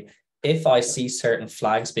say, if I see certain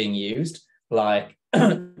flags being used, like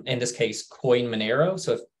in this case, coin Monero.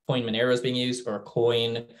 So if coin Monero is being used, or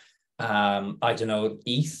coin, I don't know,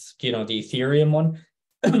 ETH, you know, the Ethereum one,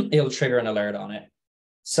 it'll trigger an alert on it.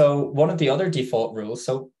 So one of the other default rules,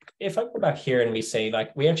 so if I go back here and we say,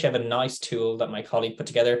 like, we actually have a nice tool that my colleague put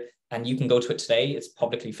together, and you can go to it today. It's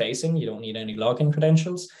publicly facing. You don't need any login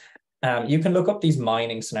credentials. You can look up these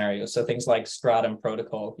mining scenarios. So things like Stratum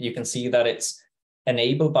protocol, you can see that it's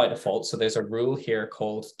enabled by default. So there's a rule here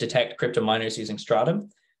called detect crypto miners using Stratum.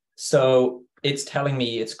 So it's telling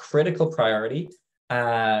me it's critical priority.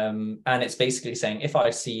 And it's basically saying, if I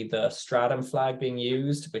see the Stratum flag being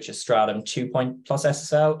used, which is Stratum 2 plus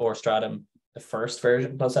SSL or Stratum, the first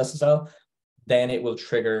version plus SSL, then it will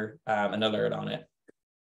trigger an alert on it.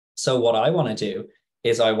 So what I want to do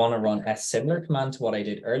is I want to run a similar command to what I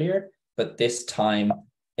did earlier, but this time,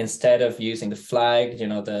 instead of using the flag, you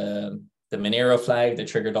know, the Monero flag that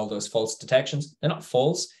triggered all those false detections, they're not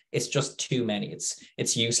false, it's just too many.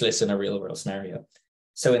 It's useless in a real world scenario.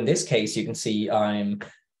 So in this case, you can see I'm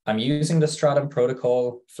using the Stratum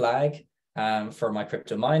protocol flag for my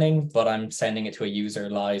crypto mining, but I'm sending it to a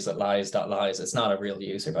user lies.lies.lies. It's not a real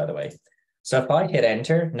user, by the way. So if I hit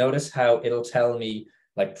enter, notice how it'll tell me,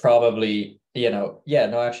 like, probably, you know, yeah,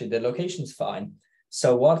 no, actually the location's fine.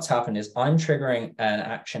 So what's happened is I'm triggering an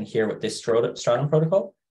action here with this Stratum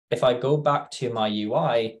protocol. If I go back to my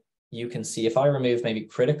UI, you can see if I remove maybe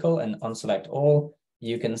critical and unselect all,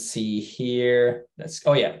 you can see here,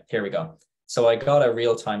 oh yeah, here we go. So I got a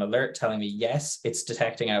real-time alert telling me, yes, it's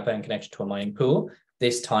detecting outbound connection to a mining pool,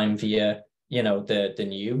 this time via, you know, the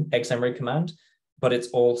new examrig command, but it's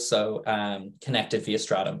also connected via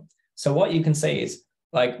Stratum. So what you can say is,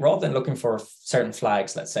 like, rather than looking for certain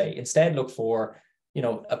flags, let's say, instead look for, you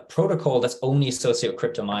know, a protocol that's only associated with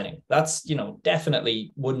crypto mining. That's, you know,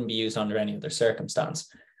 definitely wouldn't be used under any other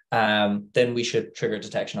circumstance. Then we should trigger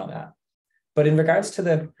detection on that. But in regards to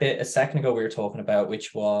the bit a second ago we were talking about,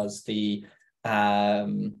 which was the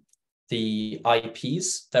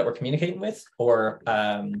IPs that we're communicating with, or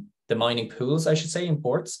the mining pools, I should say, in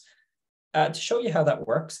ports. To show you how that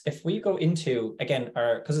works, if we go into, again,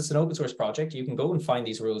 because it's an open source project, you can go and find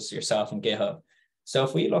these rules yourself in GitHub. So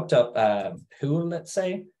if we looked up pool, let's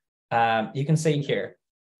say, you can see here.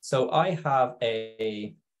 So I have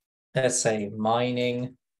let's say,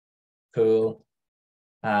 mining pool.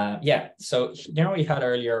 Yeah, so you know we had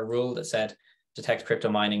earlier a rule that said detect crypto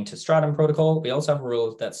mining to Stratum protocol. We also have a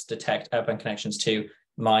rule that's detect outbound connections to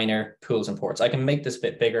miner pools and ports. I can make this a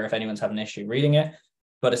bit bigger if anyone's having an issue reading it,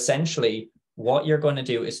 but essentially what you're going to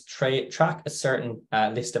do is track a certain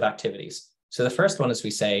list of activities. So the first one is,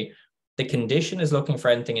 we say the condition is looking for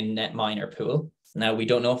anything in net miner pool. Now we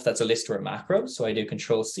don't know if that's a list or a macro, so I do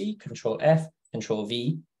Control-C, Control-F,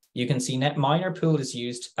 Control-V. You can see net miner pool is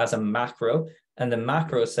used as a macro, and the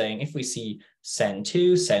macro is saying if we see send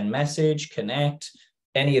to, send message, connect,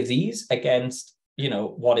 any of these against, you know,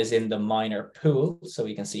 what is in the miner pool. So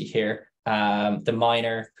we can see here the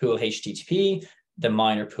miner pool HTTP, the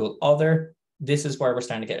miner pool other. This is where we're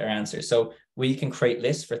starting to get our answers. So we can create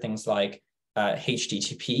lists for things like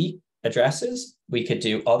HTTP addresses. We could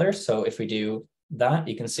do other. So if we do that,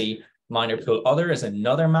 you can see miner pool other is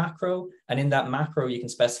another macro. And in that macro, you can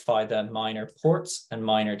specify the miner ports and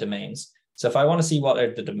miner domains. So if I want to see what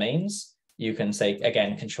are the domains, you can say,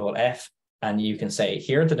 again, Control F, and you can say,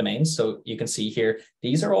 here are the domains. So you can see here,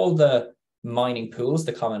 these are all the mining pools,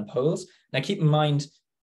 the common pools. Now keep in mind,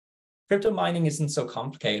 crypto mining isn't so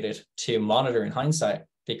complicated to monitor in hindsight,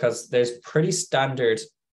 because there's pretty standard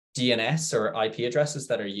DNS or IP addresses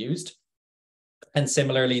that are used. And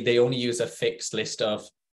similarly, they only use a fixed list of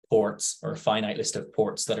ports or a finite list of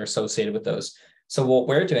ports that are associated with those. So what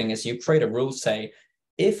we're doing is you create a rule, say,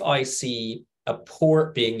 if I see a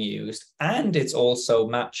port being used and it's also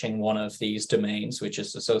matching one of these domains, which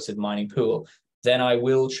is associated mining pool, then I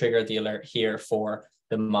will trigger the alert here for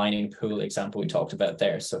the mining pool example we talked about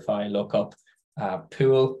there. So if I look up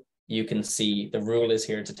pool, you can see the rule is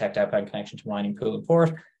here, detect outbound connection to mining pool and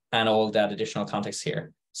port, and all that additional context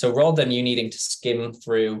here. So rather than you needing to skim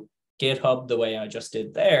through GitHub the way I just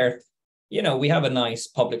did there, you know, we have a nice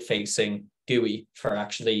public facing GUI for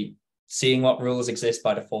actually seeing what rules exist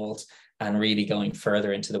by default and really going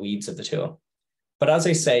further into the weeds of the tool. But as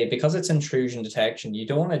I say, because it's intrusion detection, you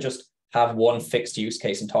don't want to just have one fixed use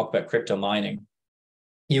case and talk about crypto mining.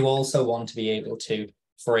 You also want to be able to,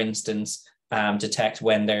 for instance, detect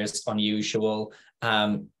when there's unusual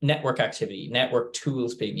network activity, network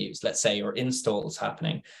tools being used, let's say, or installs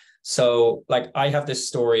happening. So like I have this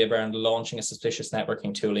story around launching a suspicious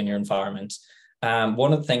networking tool in your environment.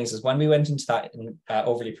 One of the things is when we went into that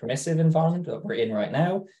overly permissive environment that we're in right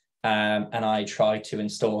now, and I tried to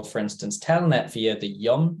install, for instance, Telnet via the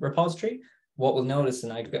Yum repository, what we'll notice,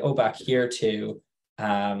 and I go back here to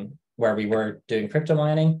where we were doing crypto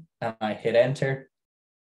mining, and I hit enter,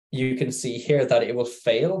 you can see here that it will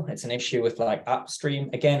fail. It's an issue with like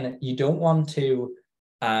AppStream. Again, you don't want to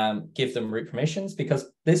give them root permissions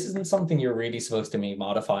because this isn't something you're really supposed to be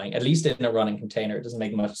modifying, at least in a running container. It doesn't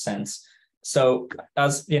make much sense. So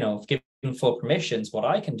as you know, given full permissions, what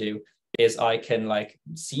I can do is I can like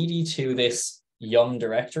cd to this Yum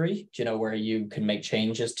directory, you know, where you can make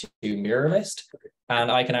changes to mirror list.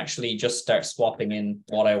 And I can actually just start swapping in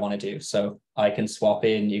what I want to do. So I can swap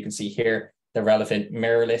in, you can see here, the relevant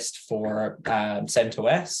mirror list for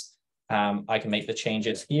CentOS. I can make the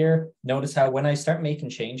changes here. Notice how when I start making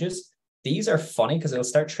changes, these are funny because it'll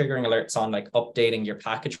start triggering alerts on like updating your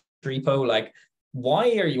package repo. Like,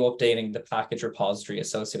 why are you updating the package repository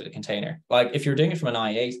associated with the container? Like if you're doing it from an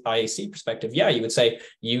IAC perspective, yeah, you would say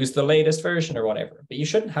use the latest version or whatever, but you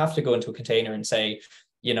shouldn't have to go into a container and say,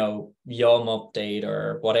 you know, Yum update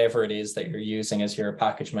or whatever it is that you're using as your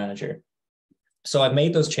package manager. So I've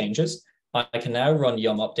made those changes. I can now run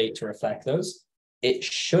Yum update to reflect those. It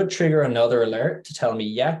should trigger another alert to tell me,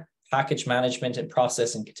 yeah, package management and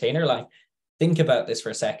processing container. Like, think about this for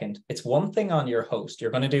a second. It's one thing on your host.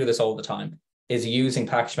 You're going to do this all the time, is using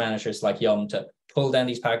package managers like Yum to pull down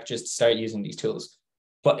these packages to start using these tools.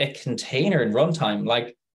 But a container in runtime,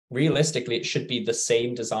 like realistically, it should be the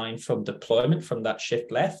same design from deployment from that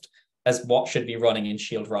shift left as what should be running in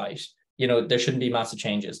shield right. You know, there shouldn't be massive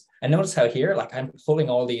changes. And notice how here, like I'm pulling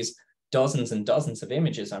all these dozens and dozens of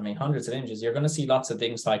images. I mean, hundreds of images. You're going to see lots of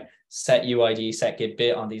things like set UID, set git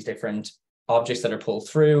bit on these different objects that are pulled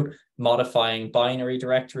through, modifying binary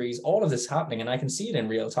directories, all of this happening. And I can see it in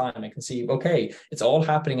real time. I can see, okay, it's all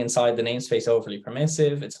happening inside the namespace overly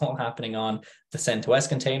permissive. It's all happening on the CentOS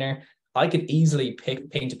container. I could easily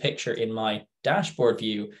paint a picture in my dashboard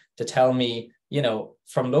view to tell me, you know,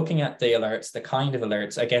 from looking at the alerts, the kind of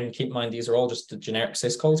alerts, again, keep in mind, these are all just the generic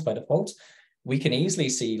syscalls by default. We can easily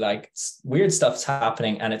see like weird stuff's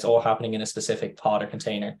happening and it's all happening in a specific pod or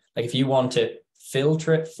container. Like if you want to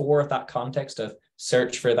filter it for that context of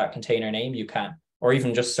search for that container name, you can, or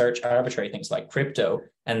even just search arbitrary things like crypto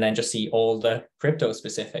and then just see all the crypto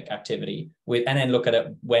specific activity with, and then look at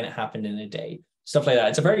it when it happened in a day, stuff like that.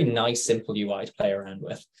 It's a very nice, simple UI to play around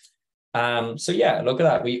with. So yeah, look at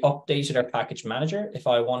that. We updated our package manager. If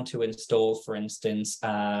I want to install, for instance,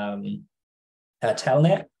 Telnet,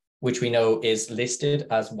 which we know is listed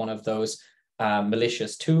as one of those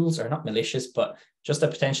malicious tools, or not malicious, but just a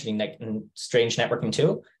potentially strange networking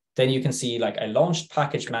tool, then you can see like I launched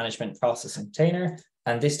package management processing container.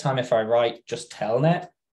 And this time, if I write just Telnet,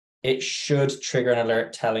 it should trigger an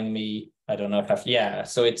alert telling me, I don't know if I've, yeah.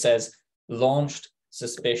 So it says launched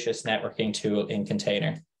suspicious networking tool in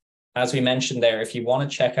container. As we mentioned there, if you want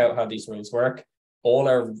to check out how these rules work, all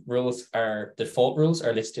our rules, our default rules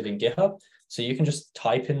are listed in GitHub. So you can just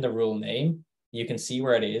type in the rule name. You can see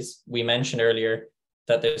where it is. We mentioned earlier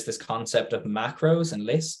that there's this concept of macros and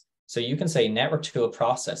lists. So you can say network tool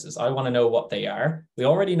processes. I want to know what they are. We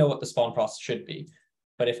already know what the spawn process should be.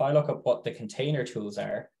 But if I look up what the container tools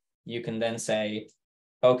are, you can then say,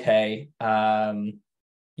 okay,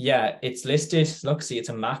 yeah, it's listed. Look, see, it's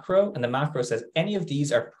a macro. And the macro says any of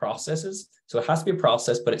these are processes. So it has to be a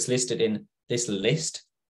process, but it's listed in this list.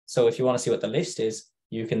 So if you want to see what the list is,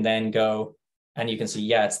 you can then go and you can see,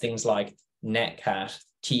 yeah, it's things like netcat,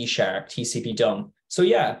 tshark, tcp dump. So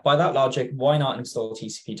yeah, by that logic, why not install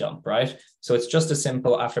tcp dump, right? So it's just as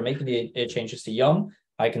simple. After making the changes to Yum,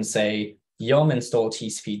 I can say Yum install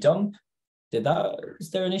tcp dump. Is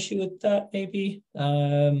there an issue with that maybe?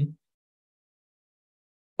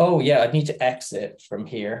 Oh yeah, I'd need to exit from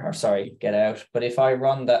here, or sorry, get out. But if I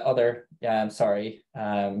run that other,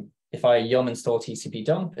 if I Yum install tcp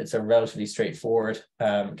dump, it's a relatively straightforward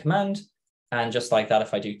command. And just like that,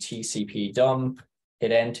 if I do tcp dump,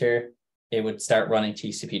 hit enter, it would start running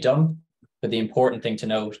tcp dump. But the important thing to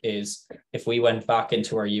note is if we went back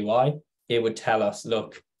into our UI, it would tell us,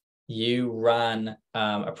 look, you ran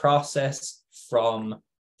a process from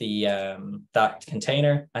the that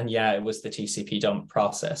container, and yeah, it was the tcp dump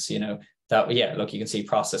process. You know, that, yeah, look, you can see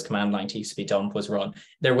process command line TCP dump was run.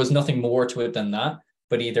 There was nothing more to it than that,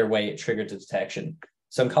 but either way, it triggered the detection.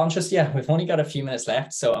 So I'm conscious, yeah, we've only got a few minutes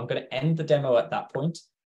left. So I'm going to end the demo at that point.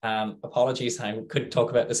 Apologies, I could talk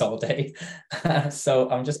about this all day. So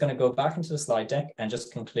I'm just going to go back into the slide deck and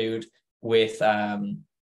just conclude with,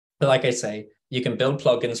 like I say, you can build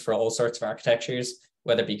plugins for all sorts of architectures,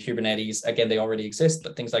 whether it be Kubernetes. Again, they already exist,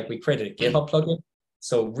 but things like we created a GitHub plugin.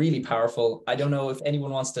 So really powerful. I don't know if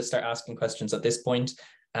anyone wants to start asking questions at this point.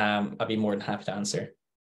 I'd be more than happy to answer.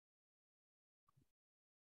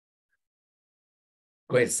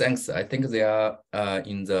 Great, thanks. I think they are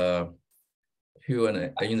in the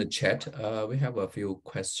Q&A, in the chat. We have a few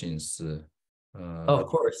questions. Oh, of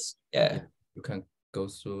course, yeah. You can go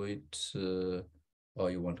through it, or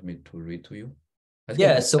you want me to read to you?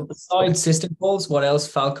 Yeah, so besides system calls, what else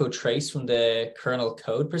Falco trace from the kernel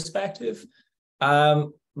code perspective?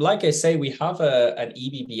 Like I say, we have an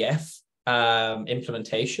eBBF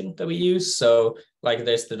implementation that we use. So like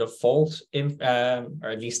there's the default, or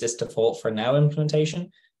at least it's default for now implementation,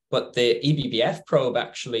 but the eBBF probe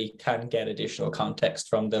actually can get additional context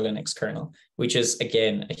from the Linux kernel, which is,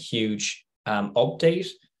 again, a huge update.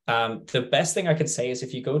 The best thing I could say is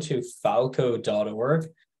if you go to falco.org,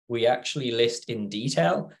 we actually list in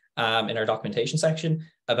detail in our documentation section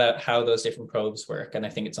about how those different probes work. And I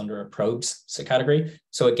think it's under a probes category.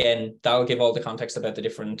 So again, that'll give all the context about the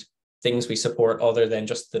different things we support other than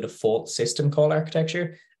just the default system call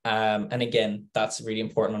architecture. And again, that's really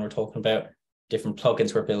important when we're talking about different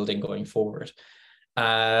plugins we're building going forward.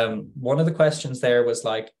 One of the questions there was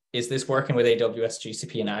like, is this working with AWS,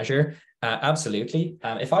 GCP, and Azure? Absolutely.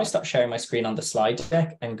 If I stop sharing my screen on the slide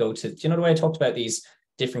deck and go to, do you know the way I talked about these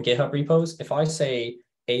different GitHub repos? If I say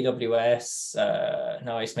AWS,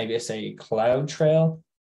 maybe I say CloudTrail,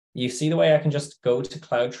 you see the way I can just go to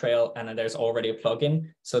CloudTrail and then there's already a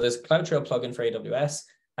plugin. So there's a CloudTrail plugin for AWS.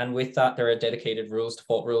 And with that, there are dedicated rules,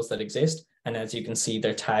 default rules that exist. And as you can see,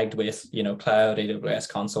 they're tagged with, Cloud, AWS,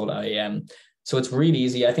 Console, IAM. So it's really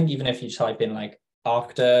easy. I think even if you type in like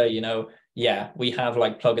Okta, yeah, we have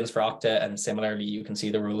like plugins for Okta, and similarly, you can see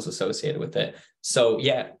the rules associated with it. So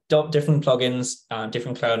yeah, different plugins,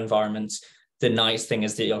 different cloud environments. The nice thing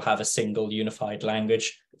is that you'll have a single unified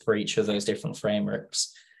language for each of those different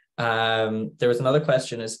frameworks. There was another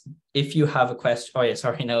question is if you have a question, oh yeah,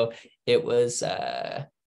 sorry, no, it was,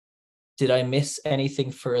 did I miss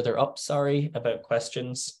anything further up? Sorry, about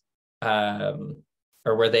questions.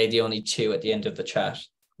 Or were they the only two at the end of the chat?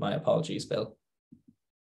 My apologies, Bill.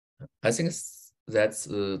 I think that's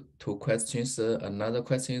two questions. Another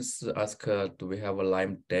question is ask, do we have a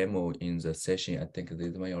live demo in the session? I think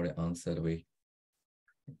this one already answered.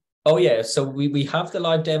 Oh yeah, so we have the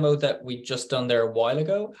live demo that we just done there a while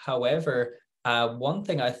ago. However, one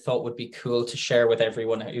thing I thought would be cool to share with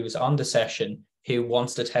everyone who's on the session who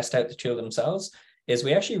wants to test out the tool themselves is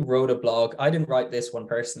we actually wrote a blog. I didn't write this one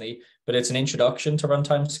personally, but it's an introduction to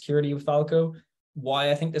runtime security with Falco.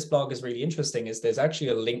 Why I think this blog is really interesting is there's actually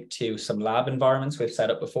a link to some lab environments we've set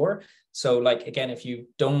up before. So like, again, if you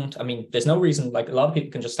don't, there's no reason, like a lot of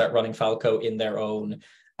people can just start running Falco in their own,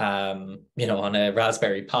 on a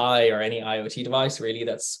Raspberry Pi or any IoT device really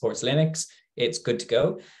that supports Linux, it's good to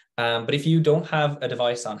go. But if you don't have a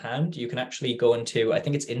device on hand, you can actually go into, I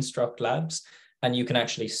think it's Instruct Labs, and you can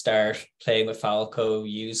actually start playing with Falco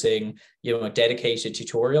using, a dedicated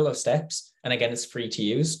tutorial of steps. And again, it's free to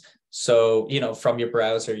use. So, from your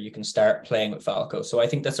browser, you can start playing with Falco. So I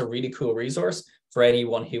think that's a really cool resource for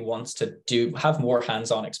anyone who wants to have more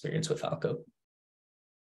hands-on experience with Falco.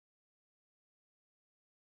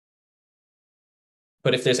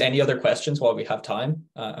 But if there's any other questions while we have time,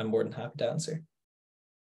 I'm more than happy to answer.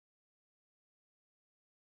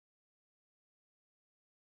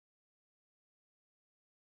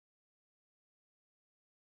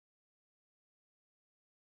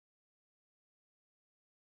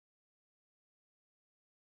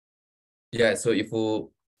 Yeah, so if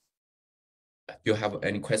you have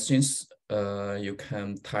any questions, you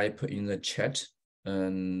can type in the chat,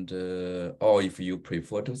 and or if you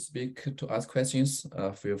prefer to ask questions,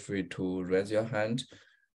 feel free to raise your hand,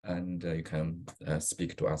 and you can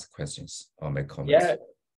speak to ask questions or make comments. Yeah,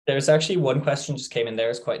 there's actually one question just came in there.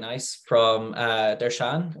 It's quite nice from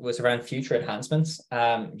Dershan. It was around future enhancements.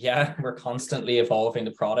 Yeah, we're constantly evolving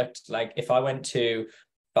the product. Like if I went to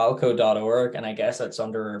falco.org, and I guess it's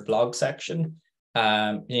under our blog section,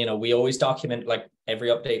 we always document like every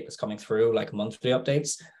update that's coming through, like monthly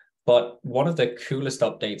updates. But one of the coolest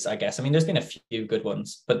updates, I guess, there's been a few good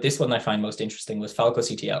ones, but this one I find most interesting was Falco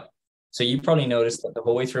CTL. So you probably noticed that the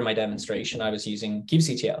whole way through my demonstration, I was using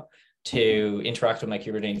kubectl. to interact with my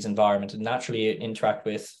Kubernetes environment and naturally interact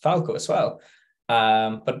with Falco as well.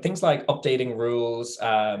 But things like updating rules,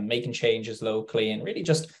 making changes locally, and really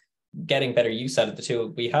just getting better use out of the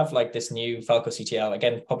tool. We have like this new Falco CTL,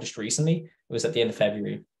 again, published recently. It was at the end of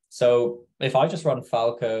February. So if I just run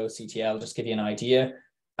Falco CTL, just give you an idea,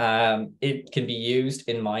 it can be used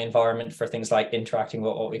in my environment for things like interacting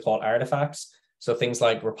with what we call artifacts. So things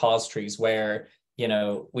like repositories where, you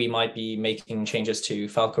know, we might be making changes to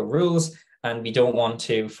Falco rules and we don't want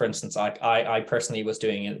to, for instance, like I personally was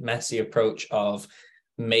doing a messy approach of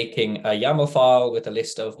making a YAML file with a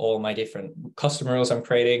list of all my different custom rules I'm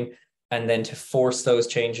creating. And then to force those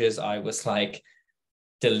changes, I was like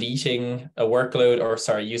deleting a workload, or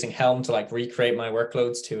sorry, using Helm to like recreate my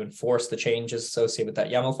workloads to enforce the changes associated with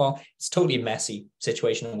that YAML file. It's a totally messy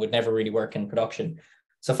situation and would never really work in production.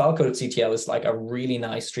 So Falco CTL is like a really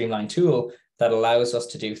nice streamlined tool that allows us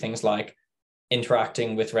to do things like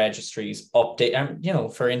interacting with registries, update, and you know,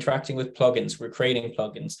 for interacting with plugins, we're creating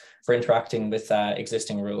plugins, for interacting with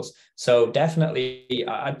existing rules. So definitely,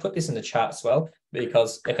 I'd put this in the chat as well,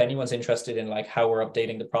 because if anyone's interested in like how we're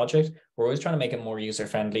updating the project, we're always trying to make it more user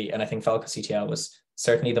friendly, and I think Falco CTL was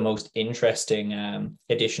certainly the most interesting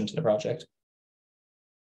addition to the project.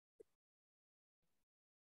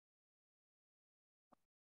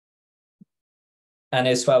 And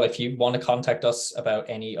as well, if you want to contact us about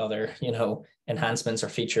any other, you know, enhancements or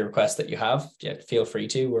feature requests that you have, yeah, feel free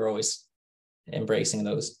to. We're always embracing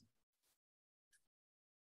those.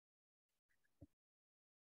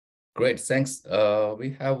 Great, thanks.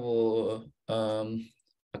 We have a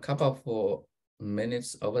couple of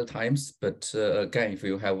minutes over times, but again, if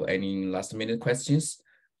you have any last minute questions,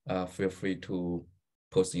 feel free to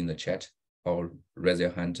post in the chat or raise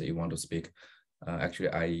your hand if you want to speak.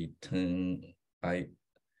 Actually, I turn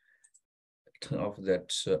off that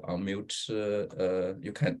unmute.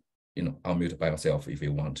 You can, you know, unmute by yourself if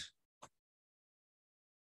you want.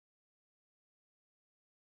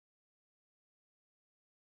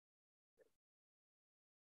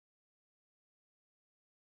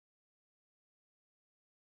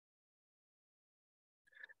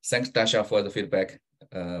 Thanks, Dasha, for the feedback.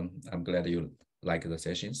 I'm glad you like the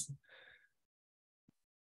sessions.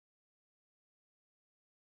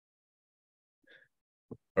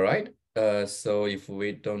 All right. So if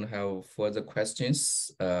we don't have further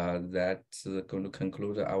questions, that's going to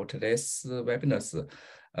conclude our today's webinars.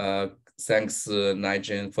 Thanks,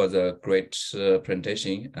 Nigel, for the great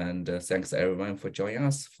presentation, and thanks everyone for joining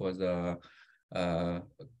us for the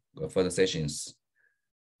sessions.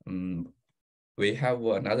 We have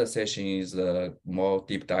another session is more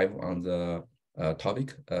deep dive on the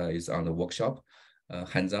topic, is on the workshop,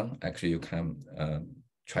 hands-on. Actually, you can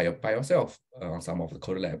try it by yourself on some of the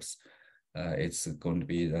code labs. It's going to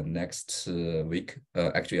be the next week,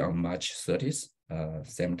 actually on March 30th,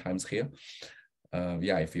 same times here.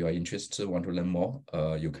 Yeah, if you are interested, want to learn more,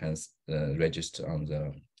 you can register on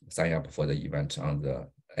the sign up for the event on the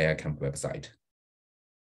AI Camp website.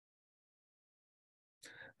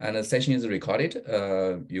 And the session is recorded.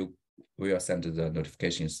 You will send the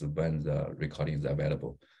notifications when the recording is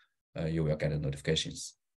available. You will get the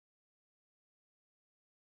notifications.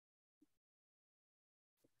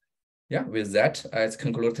 Yeah, with that, let's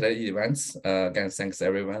conclude today's events. Again, thanks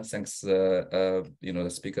everyone. Thanks, you know, the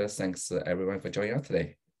speakers. Thanks everyone for joining us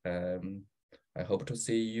today. I hope to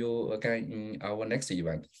see you again in our next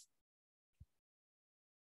event.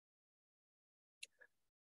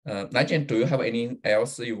 Nigel, do you have anything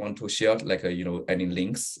else you want to share, like you know, any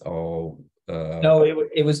links or? No,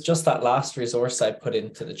 it was just that last resource I put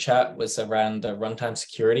into the chat was around the runtime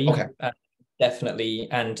security. Okay. Definitely,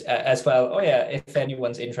 and as well, oh yeah, if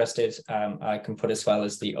anyone's interested, I can put as well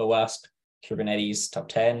as the OWASP Kubernetes top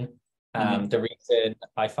 10. The reason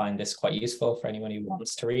I find this quite useful for anyone who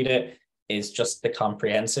wants to read it is just the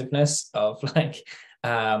comprehensiveness of like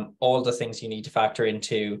all the things you need to factor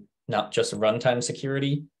into not just runtime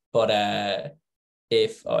security, but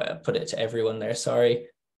if I put it to everyone there, sorry,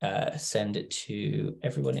 send it to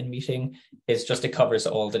everyone in meeting, is just it covers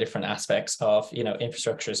all the different aspects of, you know,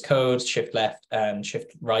 infrastructure as code, shift left and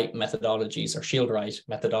shift right methodologies, or shield right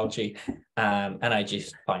methodology. And I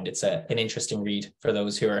just find it's an interesting read for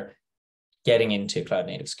those who are getting into cloud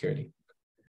native security.